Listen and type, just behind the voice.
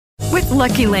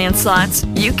Lucky Land Slots,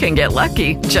 you can get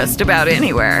lucky just about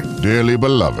anywhere. Dearly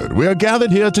beloved, we are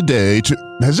gathered here today to...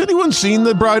 Has anyone seen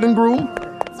the bride and groom?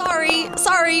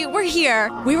 Sorry, we're here.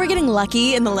 We were getting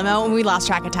lucky in the limo and we lost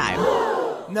track of time.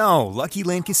 No, Lucky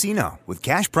Land Casino, with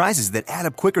cash prizes that add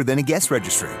up quicker than a guest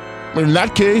registry. In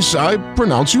that case, I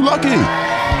pronounce you lucky.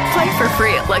 Play for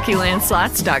free at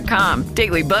LuckyLandSlots.com.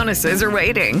 Daily bonuses are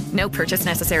waiting. No purchase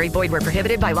necessary. Void where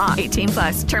prohibited by law.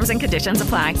 18+. Terms and conditions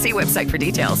apply. See website for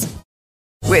details.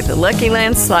 With the Lucky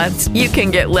Land Slots, you can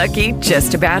get lucky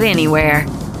just about anywhere.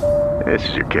 This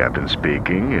is your captain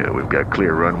speaking. We've got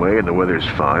clear runway and the weather's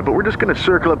fine, but we're just going to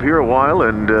circle up here a while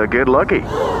and get lucky.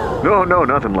 No,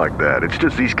 nothing like that. It's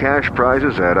just these cash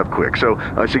prizes add up quick. So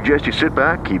I suggest you sit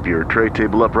back, keep your tray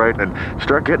table upright, and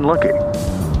start getting lucky.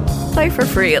 Play for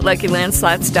free at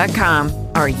LuckyLandSlots.com.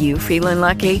 Are you feeling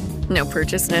lucky? No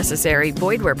purchase necessary.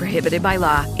 Void where prohibited by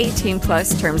law.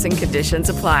 18+ terms and conditions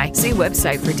apply. See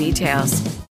website for details.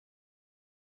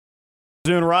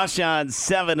 Soon Rush on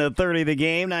 7:30 the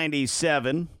game,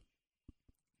 97.5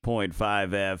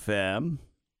 FM.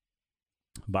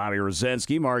 Bobby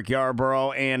Rosinski, Mark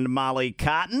Yarborough, and Molly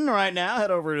Cotton. Right now,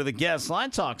 head over to the guest line,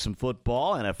 talk some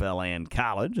football, NFL and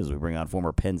college, as we bring on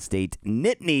former Penn State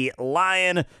Nittany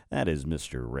Lion. That is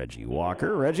Mr. Reggie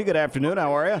Walker. Reggie, good afternoon.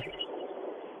 How are you? I'm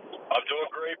doing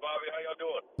great, Bobby. How y'all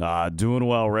doing? Doing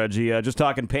well, Reggie. Just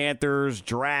talking Panthers,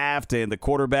 draft, and the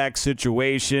quarterback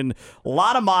situation. A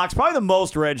lot of mocks. Probably the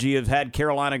most, Reggie, have had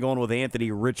Carolina going with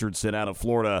Anthony Richardson out of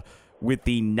Florida with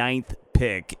the 9th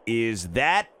pick. Is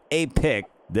that a pick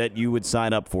that you would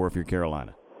sign up for if you're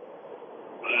Carolina?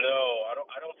 No,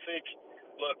 I don't think.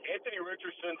 Look, Anthony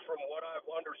Richardson, from what I've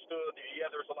understood, yeah,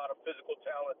 there's a lot of physical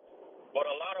talent, but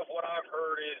a lot of what I've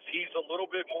heard is he's a little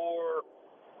bit more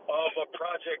of a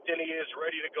project than he is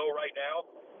ready to go right now.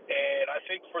 And I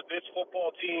think for this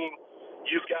football team,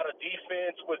 you've got a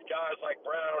defense with guys like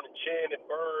Brown and Chin and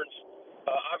Burns.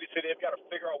 Obviously, they've got to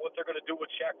figure out what they're going to do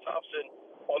with Shaq Thompson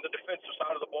on the defensive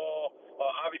side of the ball.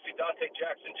 Obviously, Dante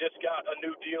Jackson just got a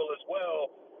new deal as well.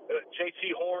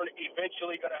 J.T. Horn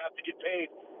eventually going to have to get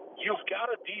paid. You've got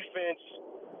a defense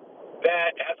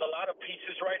that has a lot of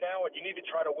pieces right now, and you need to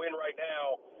try to win right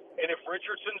now. And if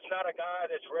Richardson's not a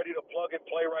guy that's ready to plug and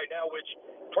play right now, which,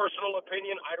 personal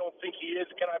opinion, I don't think he is.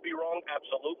 Can I be wrong?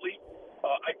 Absolutely.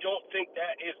 I don't think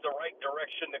that is the right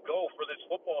direction to go for this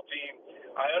football team.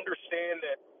 I understand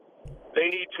that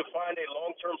they need to find a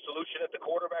long-term solution at the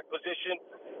quarterback position.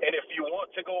 And if you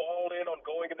want to go all in on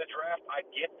going in the draft, I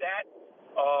get that.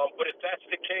 But if that's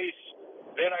the case,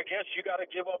 then I guess you got to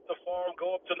give up the farm,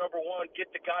 go up to number one,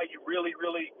 get the guy you really,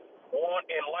 really want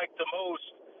and like the most,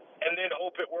 and then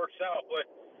hope it works out. But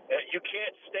you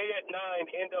can't stay at 9,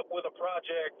 end up with a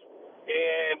project,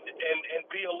 and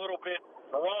be a little bit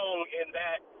wrong in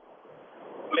that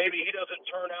maybe he doesn't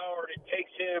turn out, or it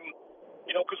takes him,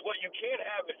 because what you can't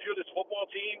have if you're this football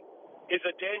team is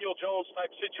a Daniel Jones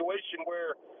type situation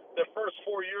where the first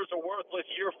 4 years are worthless,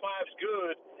 year 5's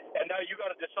good, and now you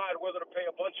got to decide whether to pay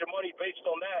a bunch of money based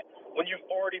on that when you've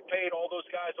already paid all those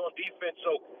guys on defense.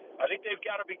 So I think they've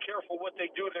got to be careful what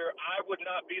they do there. I would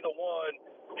not be the one,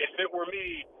 if it were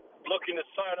me, looking to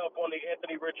sign up on the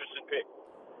Anthony Richardson pick.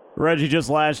 Reggie, just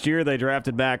last year they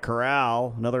drafted Matt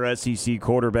Corral, another SEC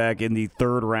quarterback, in the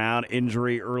 3rd round.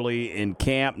 Injury early in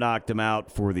camp knocked him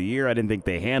out for the year. I didn't think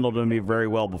they handled him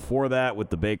very well before that with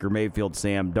the Baker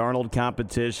Mayfield-Sam Darnold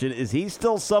competition. Is he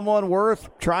still someone worth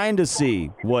trying to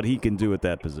see what he can do at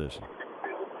that position?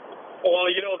 Well,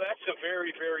 that's a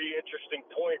very, very interesting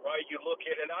point, right? You look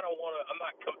at, and I'm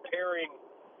not comparing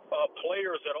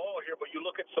players at all here, but you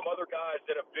look at some other guys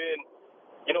that have been,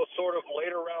 sort of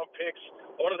later round picks.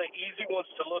 One of the easy ones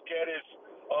to look at is,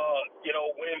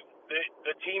 when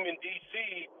the team in D.C.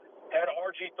 had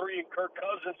RG3 and Kirk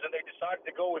Cousins, and they decided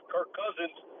to go with Kirk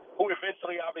Cousins, who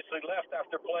eventually obviously left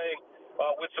after playing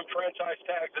with some franchise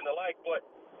tags and the like. But,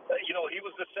 he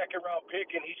was the 2nd round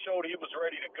pick, and he showed he was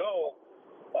ready to go.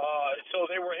 So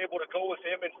they were able to go with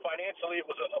him, and financially it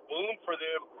was a boon for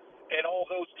them and all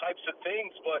those types of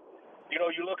things. But,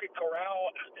 you look at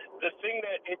Corral, the thing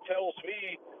that it tells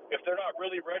me, if they're not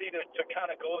really ready to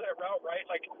kind of go that route, right?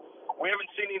 Like, we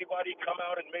haven't seen anybody come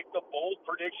out and make the bold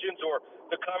predictions or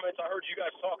the comments. I heard you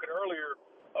guys talking earlier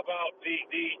about the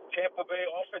Tampa Bay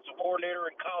offensive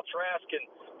coordinator and Kyle Trask and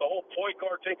the whole point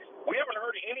guard thing. We haven't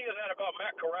heard any of that about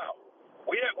Matt Corral.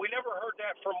 We never heard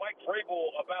that from Mike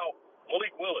Vrabel about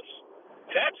Malik Willis.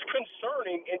 That's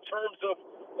concerning in terms of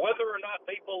whether or not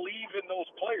they believe in those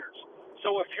players.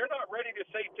 So if you're not ready to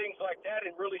say things like that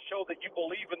and really show that you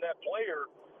believe in that player,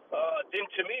 then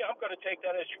to me, I'm going to take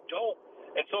that as you don't.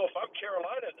 And so if I'm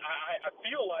Carolina, I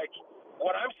feel like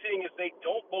what I'm seeing is they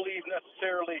don't believe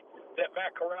necessarily that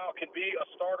Matt Corral can be a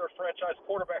starter franchise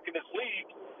quarterback in this league.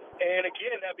 And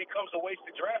again, that becomes a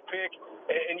wasted draft pick,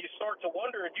 and you start to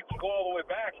wonder, and you can go all the way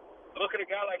back. Look at a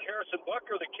guy like Harrison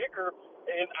Butker, the kicker,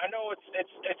 and I know it's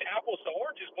apples to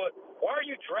oranges, but why are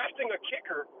you drafting a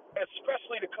kicker,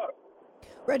 especially to cut him?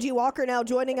 Reggie Walker now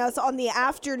joining us on the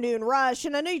afternoon rush.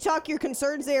 And I know you talk your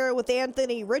concerns there with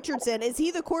Anthony Richardson. Is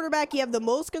he the quarterback you have the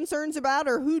most concerns about,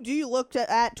 or who do you look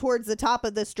at towards the top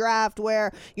of this draft where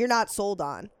you're not sold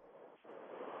on?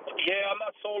 Yeah, I'm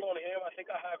not sold on him. I think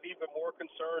I have even more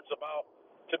concerns about,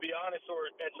 to be honest, or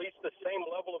at least the same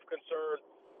level of concern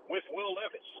with Will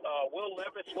Levis. Will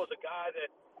Levis was a guy that,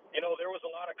 there was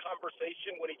a lot of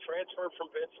conversation when he transferred from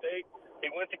Penn State. He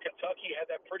went to Kentucky, had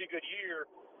that pretty good year.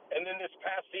 And then this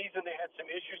past season, they had some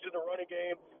issues in the running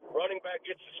game. Running back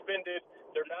gets suspended.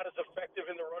 They're not as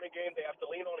effective in the running game. They have to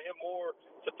lean on him more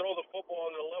to throw the football,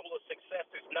 and the level of success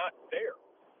is not there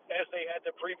as they had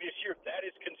the previous year. That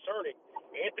is concerning.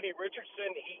 Anthony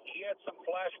Richardson, he had some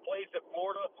flash plays at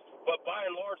Florida, but by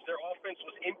and large, their offense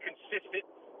was inconsistent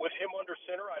with him under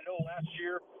center. I know last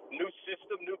year, new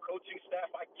system, new coaching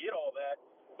staff, I get all that.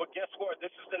 But guess what?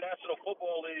 This is the National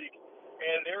Football League,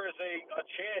 and there is a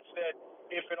chance that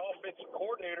if an offensive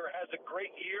coordinator has a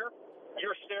great year,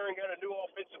 you're staring at a new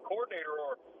offensive coordinator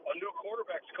or a new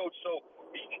quarterback's coach. So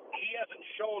he hasn't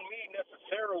shown me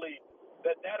necessarily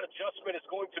that adjustment is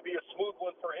going to be a smooth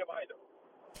one for him either.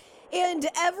 And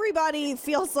everybody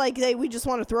feels like we just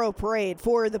want to throw a parade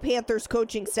for the Panthers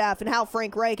coaching staff and how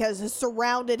Frank Reich has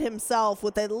surrounded himself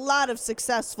with a lot of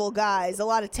successful guys, a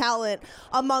lot of talent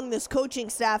among this coaching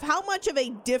staff. How much of a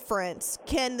difference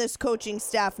can this coaching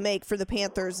staff make for the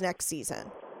Panthers next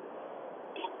season?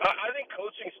 I think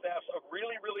coaching staff's a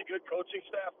really, really good coaching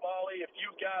staff, Molly. If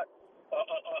you've got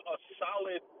a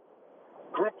solid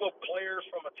group of players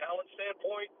from a talent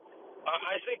standpoint,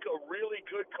 I think a really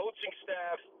good coaching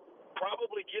staff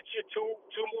probably gets you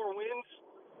two more wins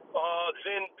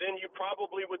than you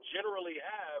probably would generally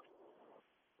have.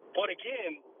 But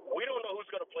again, we don't know who's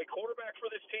going to play quarterback for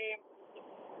this team.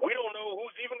 We don't know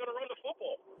who's even going to run the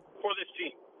football for this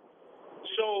team.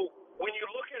 So when you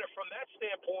look at it from that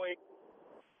standpoint,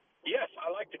 yes,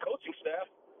 I like the coaching staff,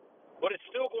 but it's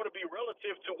still going to be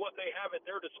relative to what they have at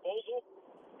their disposal.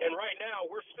 And right now,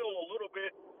 we're still a little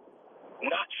bit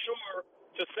not sure,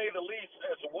 to say the least,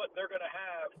 as to what they're going to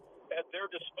have at their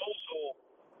disposal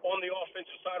on the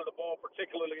offensive side of the ball,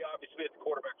 particularly, obviously, at the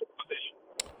quarterback position.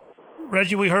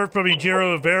 Reggie, we heard from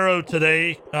Ejiro Evero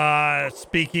today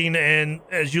speaking, and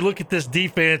as you look at this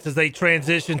defense as they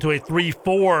transition to a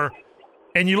 3-4,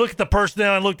 and you look at the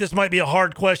personnel, and look, this might be a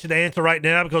hard question to answer right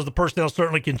now because the personnel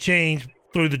certainly can change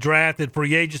through the draft and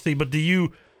free agency, but do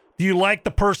you like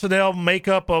the personnel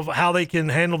makeup of how they can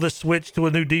handle this switch to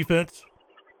a new defense?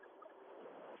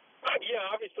 Yeah,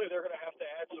 obviously they're going to have to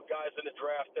add some guys in the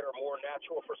draft that are more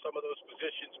natural for some of those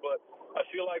positions, but I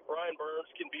feel like Brian Burns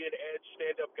can be an edge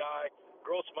stand-up guy.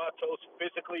 Gross Matos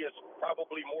physically is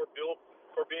probably more built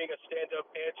for being a stand-up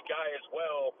edge guy as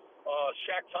well.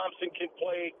 Shaq Thompson can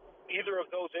play either of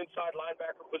those inside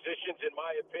linebacker positions, in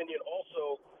my opinion,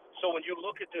 also. So when you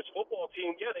look at this football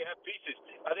team, yeah, they have pieces.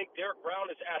 I think Derek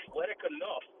Brown is athletic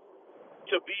enough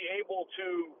to be able to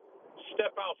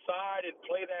step outside and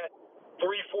play that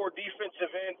 3-4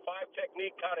 defensive end, 5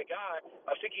 technique kind of guy.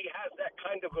 I think he has that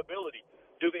kind of ability.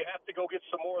 Do they have to go get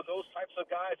some more of those types of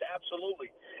guys? Absolutely.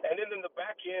 And then in the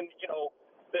back end,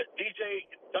 the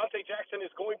Dante Jackson is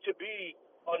going to be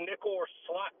a nickel or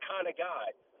slot kind of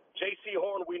guy. J.C.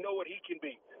 Horn, we know what he can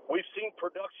be. We've seen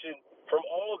production from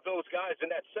all of those guys in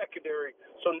that secondary,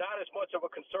 so not as much of a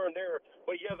concern there.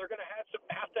 But, yeah, they're going to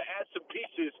have to add some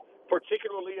pieces,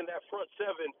 particularly in that front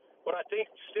seven. But I think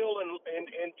still and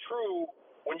true,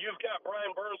 when you've got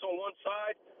Brian Burns on one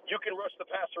side, you can rush the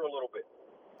passer a little bit.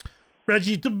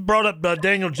 Reggie, you brought up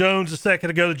Daniel Jones a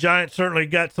second ago. The Giants certainly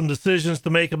got some decisions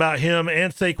to make about him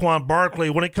and Saquon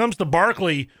Barkley. When it comes to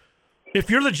Barkley,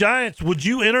 if you're the Giants, would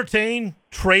you entertain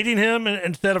trading him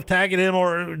instead of tagging him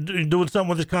or doing something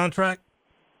with his contract?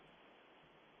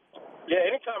 Yeah,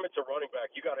 anytime it's a running back,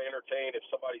 you got to entertain if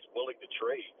somebody's willing to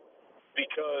trade.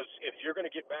 Because if you're going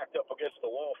to get backed up against the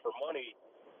wall for money,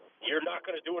 you're not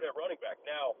going to do it at running back.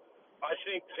 Now, I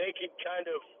think they can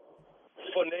kind of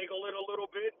finagle it a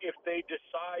little bit if they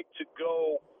decide to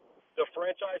go the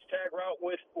franchise tag route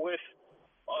with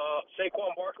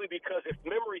Saquon Barkley, because if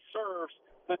memory serves,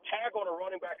 the tag on a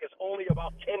running back is only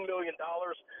about $10 million,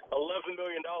 $11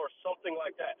 million, something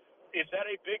like that. Is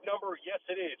that a big number? Yes,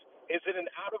 it is. Is it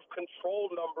an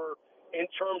out-of-control number? in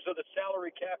terms of the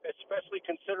salary cap, especially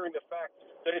considering the fact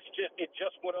that it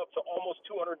just went up to almost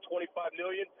 $225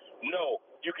 million? No,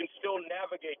 you can still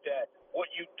navigate that.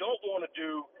 What you don't want to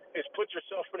do is put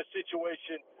yourself in a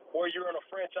situation where you're on a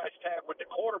franchise tag with the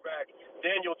quarterback,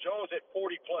 Daniel Jones, at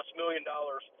 $40+ million,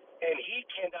 and he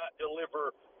cannot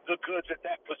deliver the goods at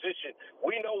that position.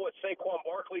 We know what Saquon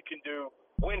Barkley can do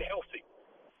when healthy.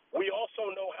 We also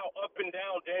know how up and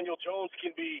down Daniel Jones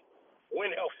can be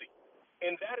when healthy.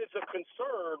 And that is a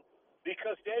concern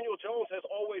because Daniel Jones has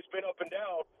always been up and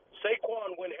down.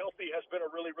 Saquon, when healthy, has been a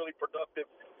really, really productive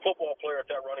football player at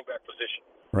that running back position.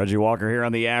 Reggie Walker here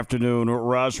on the Afternoon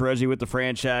Rush. Reggie with the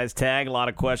franchise tag. A lot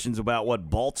of questions about what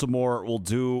Baltimore will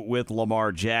do with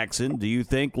Lamar Jackson. Do you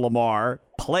think Lamar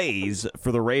plays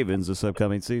for the Ravens this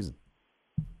upcoming season?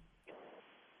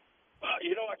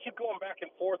 I keep going back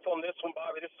and forth on this one,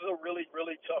 Bobby. This is a really,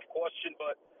 really tough question,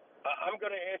 but I'm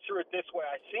going to answer it this way.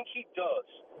 I think he does,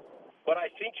 but I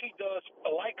think he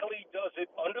likely does it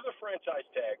under the franchise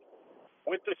tag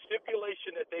with the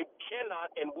stipulation that they cannot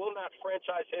and will not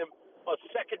franchise him a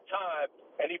second time,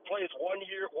 and he plays one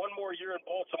more year in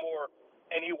Baltimore,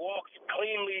 and he walks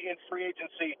cleanly in free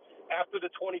agency after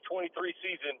the 2023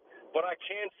 season. But I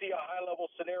can see a high-level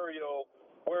scenario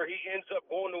where he ends up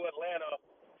going to Atlanta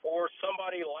or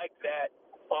somebody like that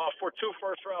for 2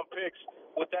 first-round picks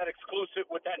with that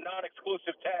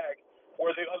non-exclusive tag,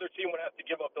 where the other team would have to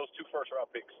give up those 2 first-round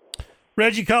picks.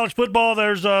 Reggie, college football,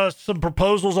 there's some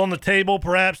proposals on the table,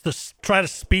 perhaps to try to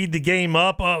speed the game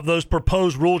up. Those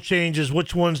proposed rule changes,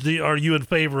 which ones are you in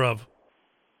favor of?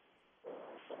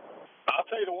 I'll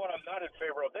tell you the one I'm not in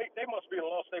favor of. They must be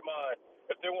lost their mind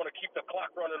if they want to keep the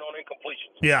clock running on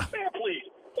incompletions. Yeah. Man, please.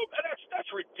 That's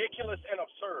ridiculous and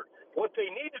absurd. What they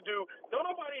need to do, don't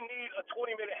nobody need a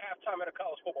 20-minute halftime at a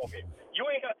college football game. You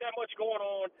ain't got that much going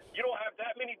on. You don't have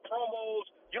that many promos.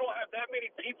 You don't have that many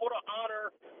people to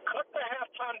honor. Cut the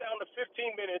halftime down to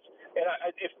 15 minutes. And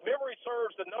if memory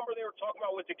serves, the number they were talking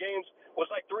about with the games was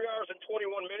like 3 hours and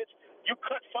 21 minutes. You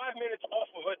cut 5 minutes off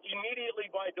of it immediately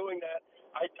by doing that.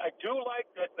 I do like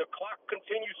that the clock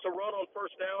continues to run on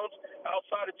first downs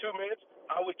outside of 2 minutes.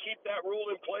 I would keep that rule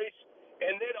in place.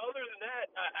 And then other than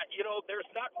that, there's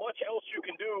not much else you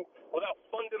can do without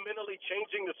fundamentally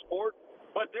changing the sport.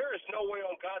 But there is no way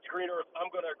on God's green earth I'm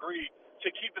going to agree to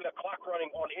keeping the clock running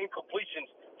on incompletions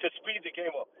to speed the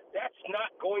game up. That's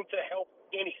not going to help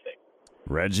anything.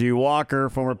 Reggie Walker,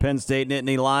 former Penn State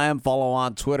Nittany Lion. Follow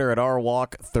on Twitter at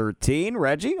rwalk13.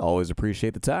 Reggie, always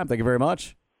appreciate the time. Thank you very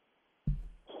much.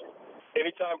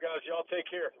 Anytime, guys. Y'all take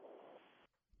care.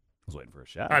 I was waiting for a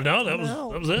shot. I know. That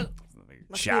was it.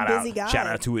 Shout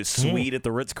out to his suite at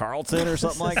the Ritz-Carlton or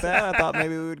something like that. I thought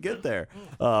maybe we would get there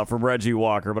from Reggie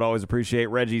Walker, but always appreciate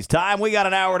Reggie's time. We got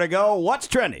an hour to go. What's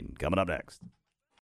trending? Coming up next.